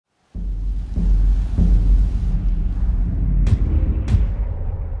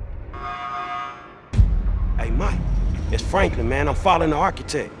Franklin, man. I'm following the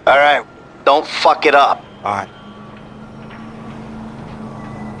architect. All right, don't fuck it up. All right.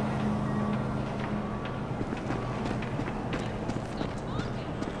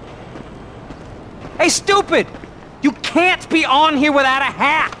 Hey, stupid! You can't be on here without a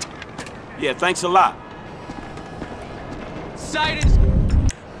hat! Yeah, thanks a lot. Sight is... What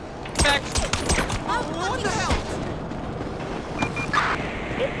the hell?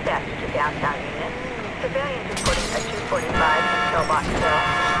 Dispatch to downtown unit. Civilians reporting a 245 in Pillbox Hill.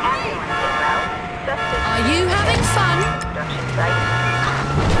 Ambulance en route. Suspect... Are you having fun? Construction site.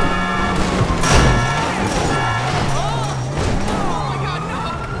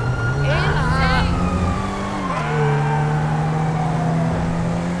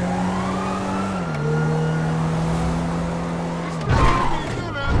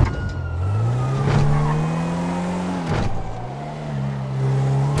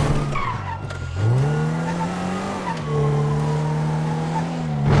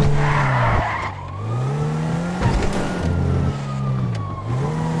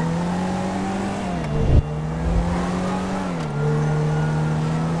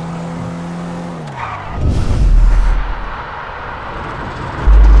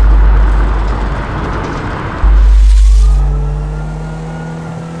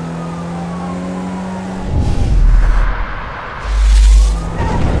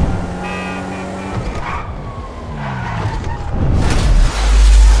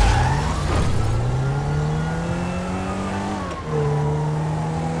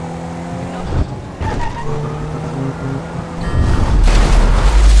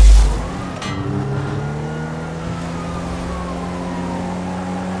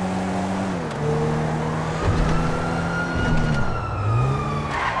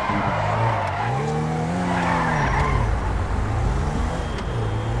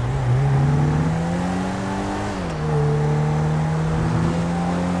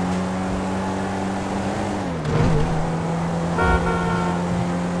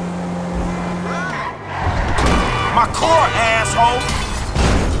 My car, asshole!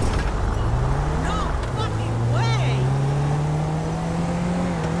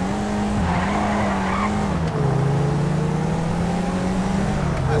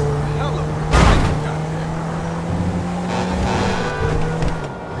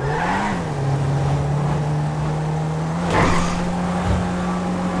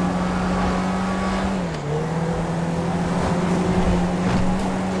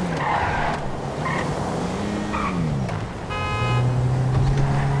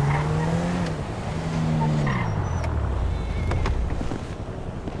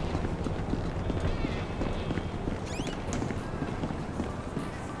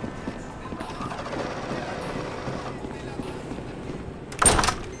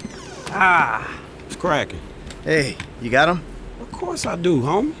 It's cracking. Hey, you got him? Of course I do,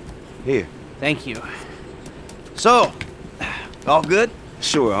 homie. Here. Thank you. So, all good?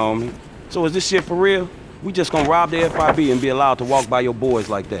 Sure, homie. So is this shit for real? We just gonna rob the FIB and be allowed to walk by your boys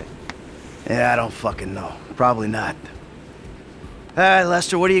like that? Yeah, I don't fucking know. Probably not. All right,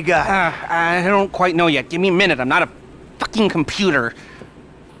 Lester, what do you got? I don't quite know yet. Give me a minute. I'm not a fucking computer.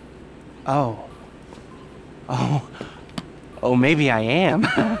 Oh, maybe I am.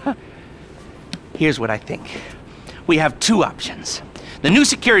 Here's what I think. We have two options. The new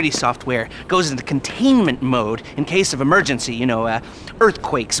security software goes into containment mode in case of emergency, you know,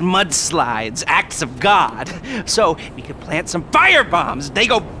 earthquakes, mudslides, acts of God. So we could plant some fire bombs. They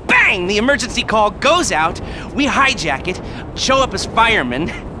go bang! The emergency call goes out. We hijack it, show up as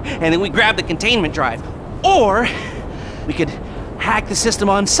firemen, and then we grab the containment drive. Or we could hack the system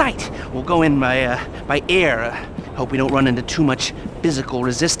on site. We'll go in by air. Hope we don't run into too much physical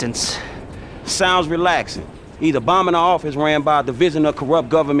resistance. Sounds relaxing. Either bombing an office ran by a division of corrupt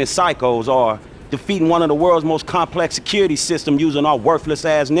government psychos or defeating one of the world's most complex security systems using our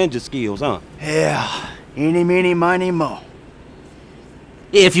worthless-ass ninja skills, huh? Yeah, eeny, meeny, miny, mo.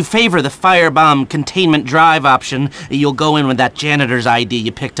 If you favor the firebomb containment drive option, you'll go in with that janitor's ID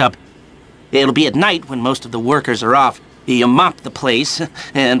you picked up. It'll be at night when most of the workers are off. You mop the place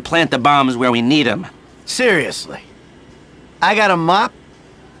and plant the bombs where we need them. Seriously? I got a mop?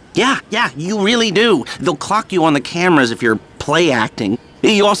 Yeah, you really do. They'll clock you on the cameras if you're play acting.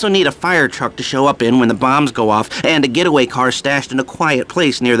 You also need a fire truck to show up in when the bombs go off, and a getaway car stashed in a quiet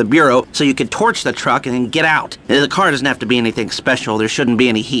place near the bureau so you can torch the truck and then get out. The car doesn't have to be anything special. There shouldn't be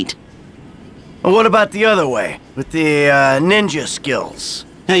any heat. Well, what about the other way, with the ninja skills?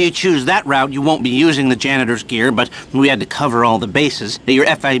 Now, you choose that route, you won't be using the janitor's gear, but we had to cover all the bases. Your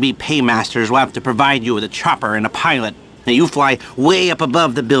FIB paymasters will have to provide you with a chopper and a pilot. Now, you fly way up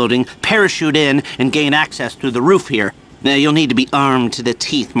above the building, parachute in, and gain access through the roof here. Now, you'll need to be armed to the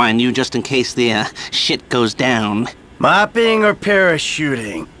teeth, mind you, just in case the shit goes down. Mopping or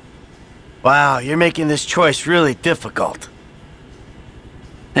parachuting? Wow, you're making this choice really difficult.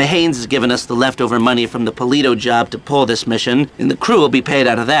 Haynes has given us the leftover money from the Polito job to pull this mission, and the crew will be paid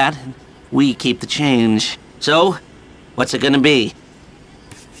out of that. We keep the change. So, what's it gonna be?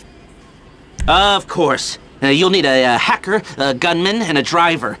 Of course. You'll need a hacker, a gunman, and a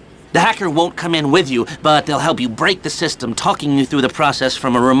driver. The hacker won't come in with you, but they'll help you break the system, talking you through the process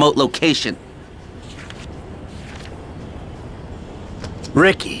from a remote location.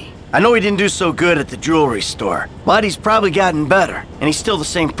 Ricky. I know he didn't do so good at the jewelry store, but he's probably gotten better, and he's still the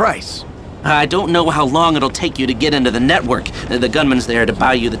same price. I don't know how long it'll take you to get into the network. The gunman's there to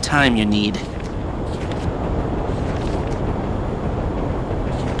buy you the time you need.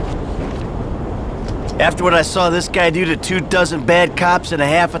 After what I saw this guy do to 24 bad cops and a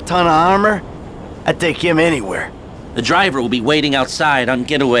half a ton of armor, I'd take him anywhere. The driver will be waiting outside on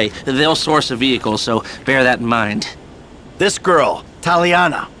getaway. They'll source a vehicle, so bear that in mind. This girl,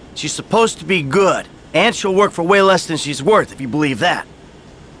 Taliana, she's supposed to be good, and she'll work for way less than she's worth, if you believe that.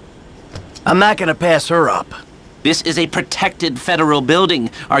 I'm not gonna pass her up. This is a protected federal building.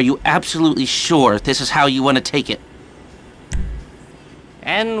 Are you absolutely sure this is how you want to take it?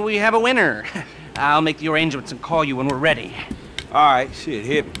 And we have a winner. I'll make the arrangements and call you when we're ready. All right, shit,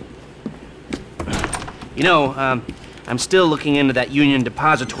 hit me. You know, I'm still looking into that Union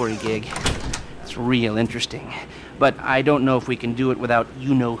Depository gig. It's real interesting. But I don't know if we can do it without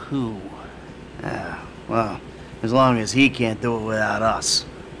you-know-who. Well, as long as he can't do it without us.